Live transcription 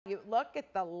Look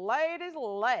at the lady's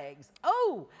legs.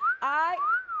 Oh,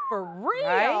 for real.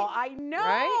 Right? I know.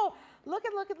 Right? Look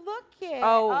at.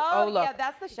 Oh, look. Yeah,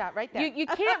 that's the shot right there. You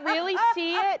can't really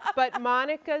see it, but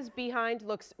Monica's behind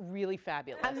looks really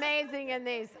fabulous. Amazing in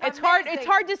these. It's hard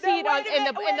to see it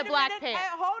in the black pants.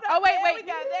 Hold Oh on. wait. There we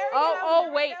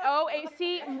go. Wait. Oh,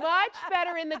 see, much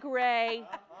better in the gray.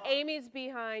 Amy's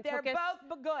behind. They're Took us-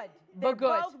 both good. They're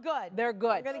good. Both good. They're good.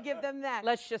 I'm gonna give them that.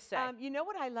 Let's just say. You know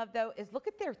what I love though is look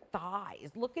at their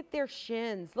thighs, look at their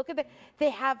shins, look at they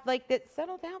have like that.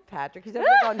 Settle down, Patrick. He's over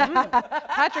there going.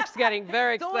 Patrick's getting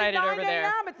very It's only excited 9 over there.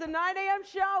 a.m. It's a 9 a.m.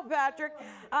 show, Patrick.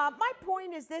 My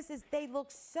point is this: is they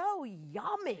look so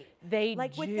yummy. They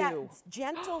like do. with that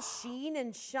gentle sheen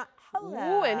and shine.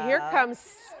 Hello. Ooh, and here comes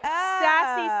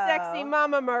sassy, sexy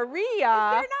Mama Maria. Is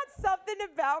there not something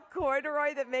about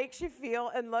corduroy that makes you feel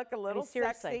and look a little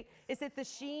sexy? Is it the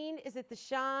sheen? Is it the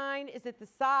shine? Is it the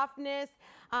softness?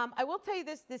 I will tell you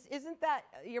this isn't that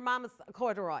your mama's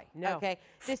corduroy. No. Okay.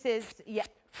 This is,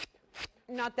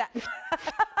 not that.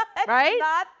 Right?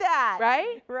 Not that.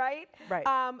 Right? Right? Right.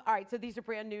 All right, so these are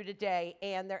brand new today,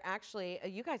 and they're actually,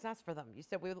 you guys asked for them. You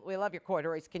said, we love your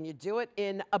corduroys. Can you do it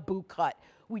in a boot cut?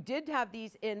 We did have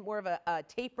these in more of a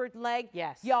tapered leg.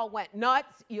 Yes. Y'all went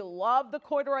nuts. You love the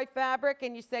corduroy fabric,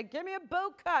 and you said, give me a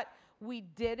boot cut. We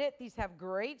did it. These have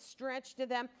great stretch to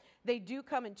them. They do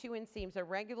come in 2 inseams, a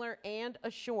regular and a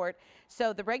short.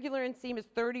 So the regular inseam is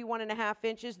 31.5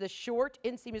 inches. The short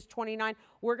inseam is 29.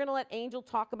 We're going to let Angel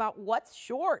talk about what's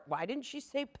short. Why didn't she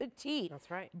say petite?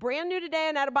 That's right. Brand new today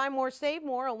and how to buy more, save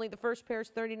more. Only the first pair is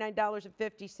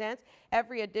 $39.50.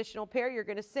 Every additional pair, you're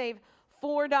going to save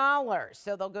 $4.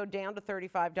 So they'll go down to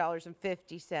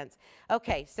 $35.50.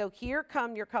 Okay, so here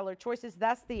come your color choices.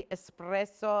 That's the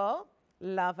Espresso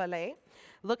La Valet.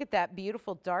 Look at that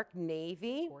beautiful dark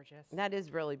navy. Gorgeous. That is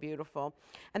really beautiful.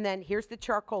 And then here's the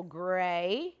charcoal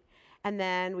gray. And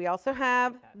then we also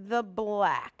have the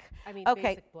black. I mean,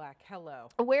 okay. basic black. Hello.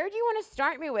 Where do you want to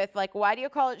start me with? Like, why do you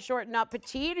call it short and not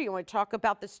petite? Or you want to talk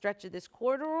about the stretch of this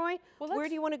corduroy? Well, where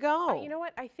do you want to go? You know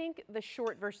what? I think the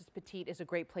short versus petite is a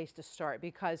great place to start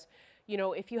because, you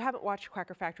know, if you haven't watched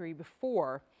Quacker Factory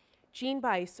before, Jean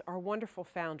Bice, our wonderful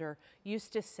founder,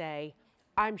 used to say,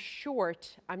 I'm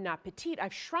short, I'm not petite.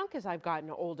 I've shrunk as I've gotten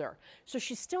older. So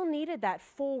she still needed that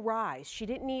full rise. She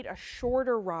didn't need a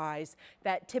shorter rise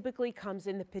that typically comes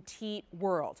in the petite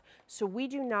world. So we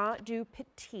do not do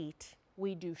petite,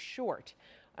 we do short.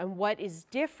 And what is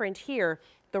different here,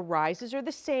 the rises are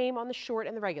the same on the short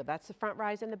and the regular. That's the front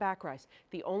rise and the back rise.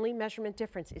 The only measurement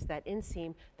difference is that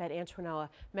inseam that Antonella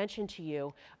mentioned to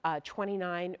you,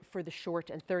 29 for the short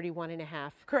and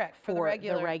 31.5 Correct, for the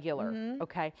regular. Mm-hmm.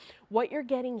 Okay. What you're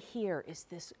getting here is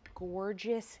this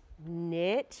gorgeous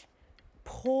knit,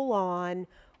 pull-on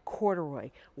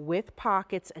corduroy with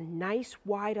pockets, a nice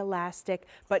wide elastic,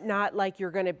 but not like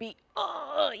you're going to be,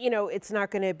 you know, it's not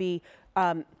going to be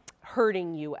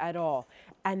hurting you at all.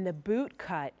 And the boot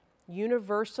cut,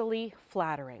 universally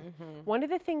flattering. One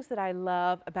of the things that I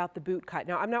love about the boot cut,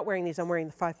 now I'm not wearing these, I'm wearing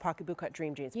the 5-pocket boot cut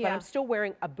Dream Jeans, but I'm still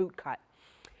wearing a boot cut.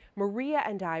 Maria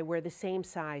and I wear the same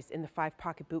size in the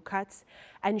 5-pocket boot cuts,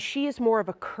 and she is more of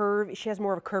a she has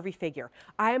more of a curvy figure.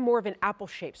 I am more of an apple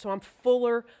shape, so I'm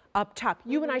fuller up top.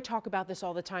 You and I talk about this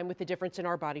all the time with the difference in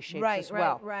our body shapes as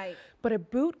well. Right. But a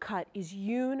boot cut is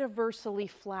universally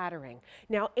flattering.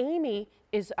 Now, Amy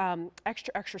is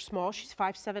extra small. She's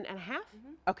 5'7.5".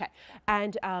 Okay,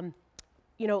 and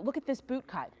you know, look at this boot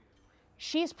cut.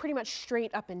 She is pretty much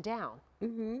straight up and down.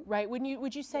 Right?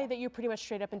 Would you say that you're pretty much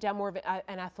straight up and down, more of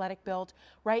an athletic build,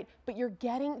 right? But you're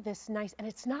getting this nice, and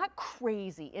it's not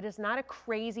crazy. It is not a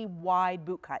crazy wide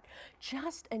boot cut.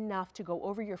 Just enough to go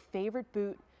over your favorite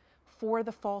boot for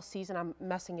the fall season. I'm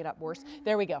messing it up worse.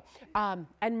 There we go. And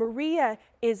Maria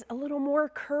is a little more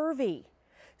curvy.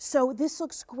 So this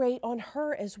looks great on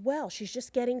her as well. She's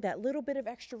just getting that little bit of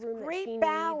extra room that she needs. Great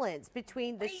balance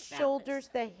between the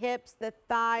shoulders, the hips, the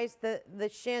thighs, the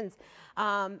shins,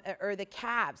 or the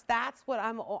calves. That's what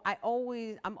I'm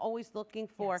always looking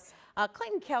for. Yes.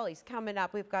 Clayton Kelly's coming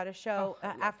up. We've got a show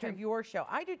after your show.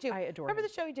 I do too. I adore Remember him.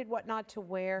 the show he did, What Not to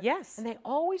Wear? Yes. And they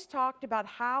always talked about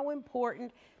how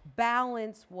important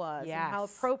balance was and how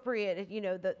appropriate, you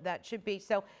know, that should be.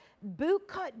 So boot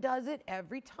cut does it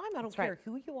every time. I don't care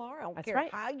who you are. I don't care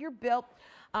how you're built.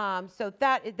 So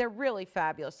they're really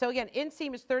fabulous. So again,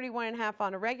 inseam is 31.5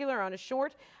 on a regular. On a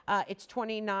short, it's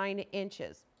 29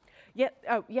 inches. Yeah.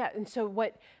 Oh, yeah. And so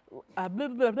what? Blah,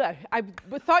 blah, blah. I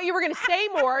thought you were going to say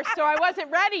more, so I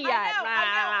wasn't ready yet. I know.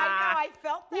 I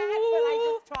felt that, but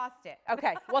I just tossed it.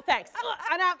 Okay. Well, thanks.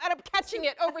 And I'm catching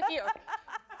it over here.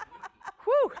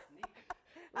 Whew.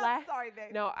 I'm sorry,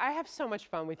 babe. No, I have so much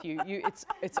fun with you.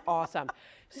 It's awesome.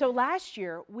 So last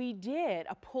year we did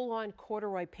a pull-on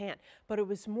corduroy pant, but it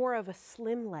was more of a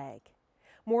slim leg.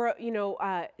 More,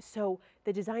 so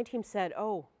the design team said,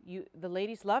 oh, the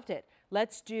ladies loved it.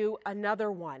 Let's do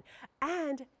another one.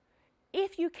 And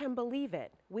if you can believe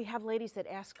it, we have ladies that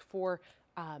ask for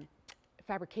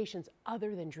fabrications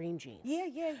other than Dream Jeans. Yeah.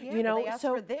 They asked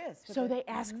for this. So they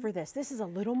ask for this. This is a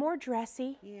little more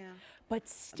dressy. Yeah. But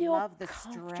still love the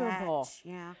comfortable. Stretch.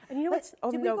 Yeah. And you know what's?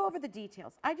 Did we go over the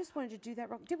details? I just wanted to do that.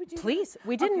 Did we do that? Please,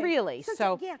 we didn't Okay. really.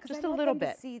 So yeah, just I a want little them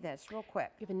bit. to see this real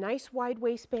quick. You have a nice wide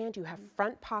waistband. You have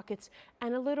front pockets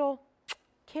and a little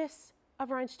kiss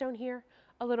of rhinestone here.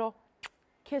 A little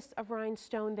kiss of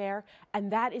rhinestone there, and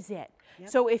that is it. Yep.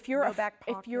 So if you're No back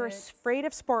if you're pockets. afraid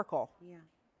of sparkle, Yeah.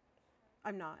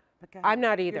 I'm not. But go I'm ahead.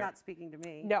 not either. You're not speaking to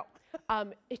me. no,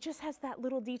 it just has that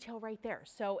little detail right there.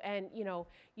 So, and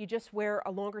you just wear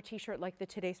a longer T-shirt like the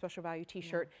Today Special Value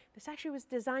T-shirt. This actually was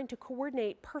designed to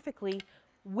coordinate perfectly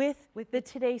with the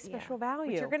Today Special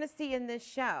Value. Which you're going to see in this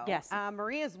show. Yes.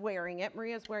 Maria's wearing it.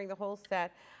 Maria's wearing the whole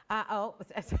set.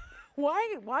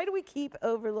 Why do we keep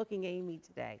overlooking Amy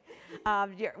today?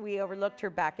 We overlooked her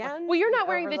back end. Well, you're not We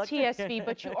wearing the overlooked her- TSV,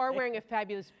 but you are wearing a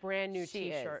fabulous brand new She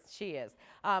T-shirt. is. She is.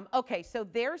 Okay, so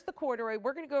there's the corduroy.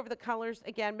 We're going to go over the colors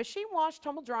again. Machine wash,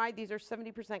 tumble dry. These are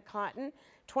 70% cotton,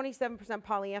 27%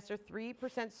 polyester, 3%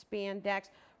 spandex.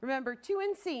 Remember, 2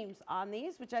 inseams on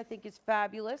these, which I think is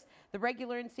fabulous. The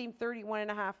regular inseam,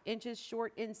 31.5 inches.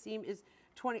 Short inseam is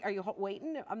 20. Are you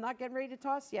waiting? I'm not getting ready to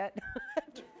toss yet.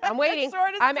 I'm waiting.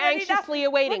 Short is I'm 20 now. anxiously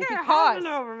awaiting Look at her because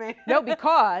holding over me. no,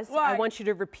 because I What? want you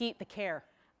to repeat the care.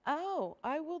 Oh,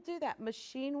 I will do that.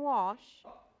 Machine wash.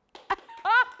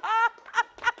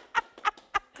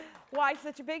 Why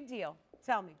such a big deal?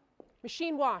 Tell me.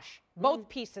 Machine wash, both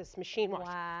pieces, machine wash.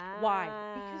 Why?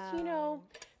 Because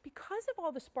because of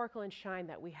all the sparkle and shine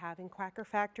that we have in Quacker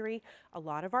Factory, a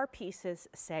lot of our pieces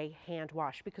say hand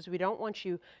wash because we don't want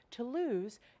you to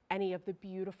lose any of the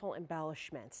beautiful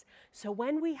embellishments. So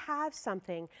when we have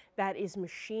something that is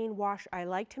machine wash, I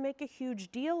like to make a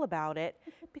huge deal about it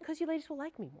because you ladies will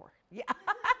like me more. Yeah.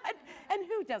 And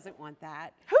who doesn't want that?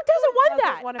 Who doesn't want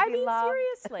that? wanna I be mean, loved?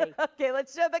 seriously. Okay,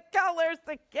 let's show the colors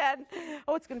again.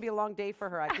 Oh, it's going to be a long day for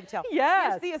her, I can tell.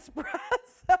 Yes. Here's the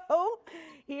espresso.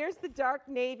 Here's the dark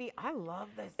navy. I love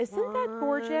this. Isn't that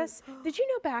gorgeous? one. Did you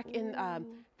know back in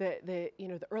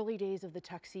the early days of the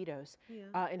tuxedos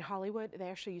in Hollywood, they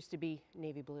actually used to be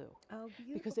navy blue. Oh,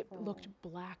 beautiful. Because it looked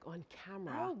black on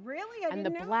camera. Oh, really? I and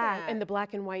didn't the know black that. and the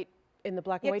black and white in the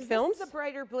Yeah, white 'cause films. This is a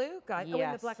brighter blue, guys. Oh, in the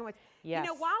Yes. black and white. Yes.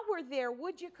 You know, while we're there,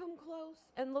 would you come close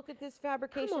and look at this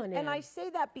fabrication? on and I in. say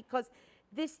that because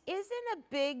this isn't a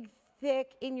big,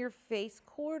 thick, in-your-face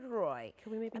corduroy.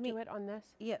 Can we maybe do it on this?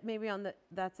 Yeah, maybe on the.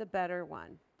 That's a better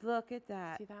one. Look at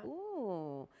that. See that?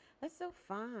 Ooh, that's so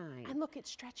fine. And look, it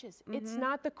stretches. It's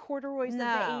not the corduroys of the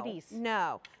 80s.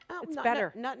 No, oh, It's not-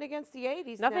 better. Nothing against the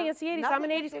 80s. Nothing no. against the 80s. Nothing I'm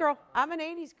an against 80s the- girl. I'm an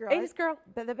 80s girl. 80s girl.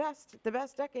 But the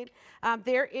best decade.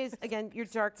 There is again your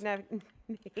dark navy.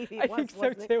 I think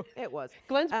so too. It was.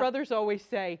 Glenn's brothers always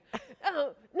say,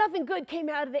 oh, nothing good came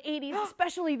out of the 80s,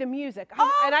 especially the music.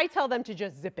 And I tell them to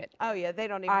just zip it. Oh yeah, they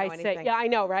don't even I know say, anything. yeah, I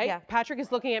know, right? Yeah. Patrick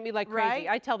is looking at me like crazy. Right?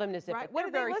 I tell them to zip Right. it. What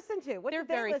do They're they very- listen to? What they're do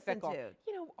they very listen fickle. to?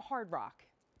 You know, hard rock.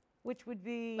 Which would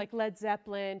be Like Led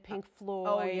Zeppelin, Pink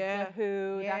Floyd, yeah. The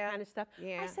Who, Yeah. that kind of stuff.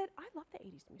 Yeah. I said, I love the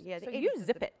 80s music. yeah. So the you 80s is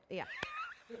zip the- it. Yeah.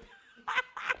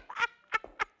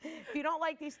 If you don't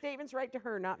like these statements, write to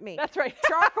her, not me. That's right.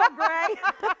 Charcoal gray.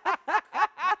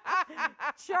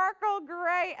 Charcoal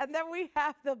gray, and then we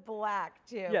have the black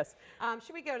too. Yes.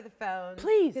 Should we go to the phone?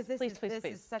 Please, This please, is, please, This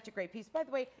please. is such a great piece. By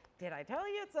the way, did I tell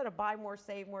you it's at a buy more,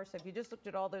 save more? So if you just looked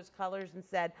at all those colors and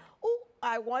said, oh,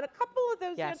 I want a couple of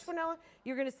those, Yes. Antonella,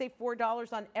 you're going to save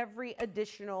 $4 on every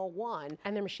additional one.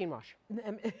 And they're machine wash. We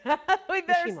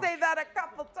better Machine say that a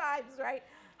couple times, right?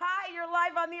 Hi, you're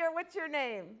live on the air. What's your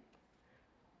name?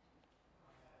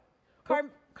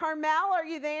 Carmel, are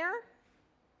you there?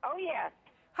 Oh, yes.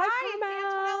 Hi, Carmel.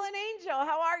 it's Antonella and Angel.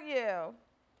 How are you?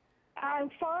 I'm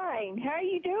fine. How are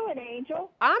you doing,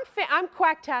 Angel? I'm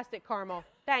quacktastic, Carmel.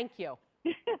 Thank you.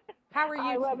 How are you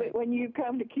I love today? it when you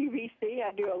come to QVC.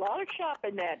 I do a lot of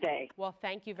shopping that day. Well,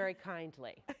 thank you very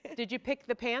kindly. Did you pick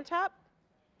the pant up?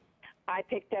 I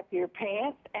picked up your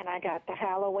pants, and I got the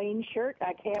Halloween shirt.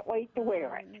 I can't wait to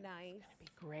wear it. Nice.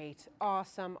 Great.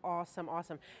 Awesome, awesome,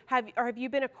 awesome. Have you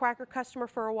been a Quacker customer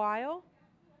for a while?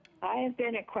 I have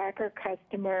been a Quacker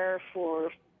customer for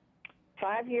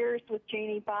 5 years with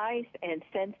Jeannie Bice, and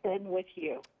since then with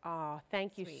you. Oh,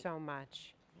 thank you Sweet. so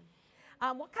much.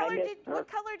 What color miss did her. what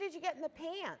color did you get in the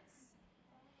pants?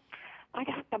 I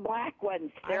got the black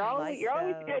ones. I like You're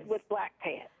always good those. with black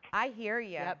pants. I hear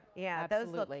you. Yep, Yeah, those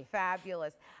absolutely. look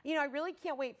fabulous. You know, I really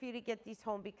can't wait for you to get these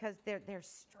home because they're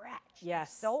stretched. They're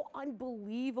Yes. so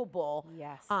unbelievable.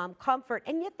 Yes. Comfort,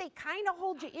 and yet they kind of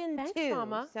hold you in Thanks, too.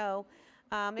 Mama. So,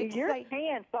 Your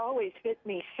pants always fit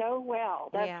me so well.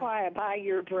 That's Yeah. why I buy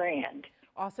your brand.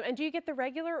 Awesome. And do you get the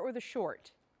regular or the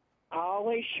short?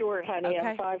 Always short, honey. Okay.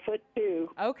 I'm 5'2".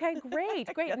 Okay,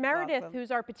 great, great. That's Meredith, awesome.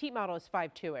 who's our petite model, is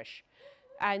 5'2"ish.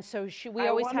 And so we I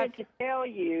always wanted have. to tell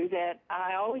you that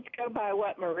I always go by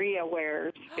what Maria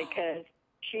wears because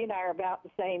she and I are about the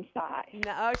same size.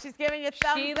 No, she's giving you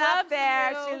thumbs She up loves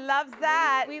there. you. She loves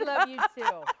that. We love you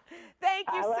too. Thank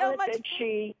you I love so it much.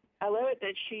 I love it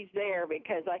that she's there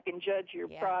because I can judge your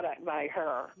Yeah. product by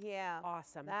her. Yeah.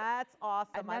 Awesome. That's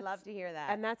awesome. And I that's- love to hear that.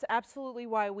 And that's absolutely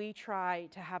why we try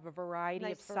to have a variety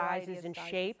Nice of variety sizes of and sizes,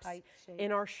 shapes heights, in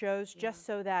shapes. our shows, just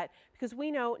so that, because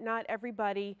we know not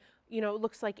everybody,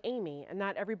 looks like Amy, and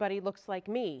not everybody looks like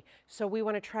me. So we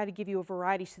want to try to give you a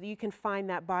variety so that you can find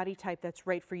that body type that's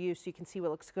right for you, so you can see what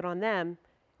looks good on them,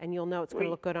 and you'll know it's going to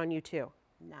look good on you too.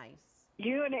 Nice.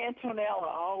 You and Antonella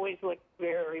always look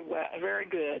very well, very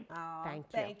good. Oh, Thank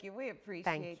you. Thank you. We appreciate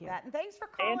Thank you. that. And thanks for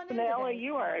calling in Antonella, today.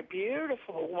 you are a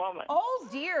beautiful woman. Oh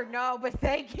dear, no, but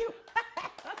thank you.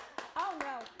 Oh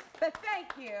no, but thank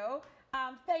you.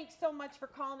 Thanks so much for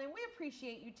calling in. We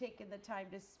appreciate you taking the time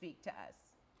to speak to us.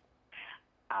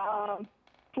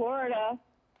 Florida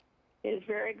is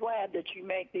very glad that you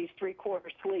make these 3/4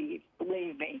 sleeves,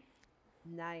 believe me.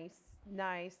 Nice,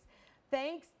 nice.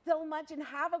 Thanks so much and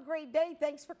have a great day.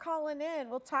 Thanks for calling in.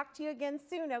 We'll talk to you again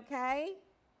soon, okay?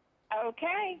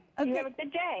 Okay. Okay. You have a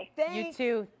good day. You Thanks.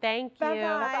 too. Thank you.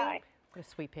 Bye-bye. Bye. What a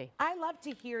sweet pea. I love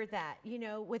to hear that,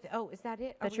 with, is that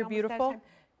it? Are That we you're almost out of beautiful?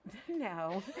 time?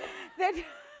 No. That,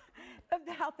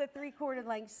 about the 3/4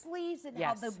 length sleeves and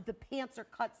how Yes. the pants are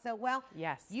cut so well.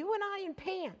 Yes. You and I in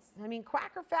pants. I mean,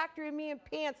 Quacker Factory and me in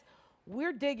pants,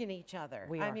 we're digging each other.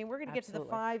 We I are, mean, we're going to get to the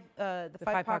absolutely. the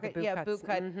five five-pocket pocket boot boot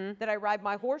cuts. Mm-hmm. cut that I ride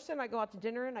my horse in, I go out to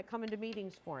dinner in, I come into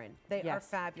meetings for in. They are Yes.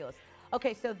 fabulous.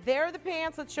 Okay, so there are the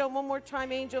pants. Let's show them one more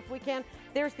time, Angel, if we can.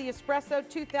 There's the espresso,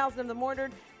 2,000 of them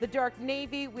ordered. The dark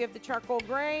navy, we have the charcoal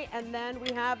gray, and then we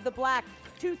have the black.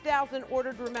 2,000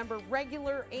 ordered, remember,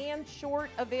 regular and short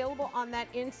available on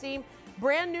that inseam.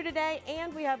 Brand new today,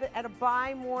 and we have it at a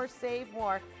buy more, save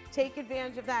more. Take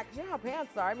advantage of that, because you know how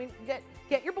pants are. I mean,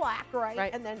 get your black, right?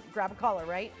 Right. And then grab a color,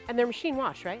 right? And they're machine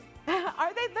wash, right?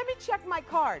 Are they? Let me check my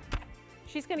card.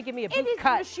 She's going to give me a It boot is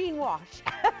cut. machine wash.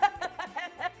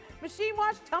 Machine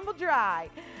wash, tumble dry.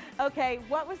 Okay,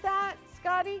 what was that,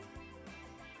 Scotty?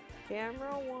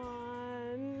 Camera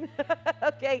one.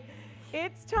 Okay,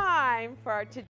 it's time for our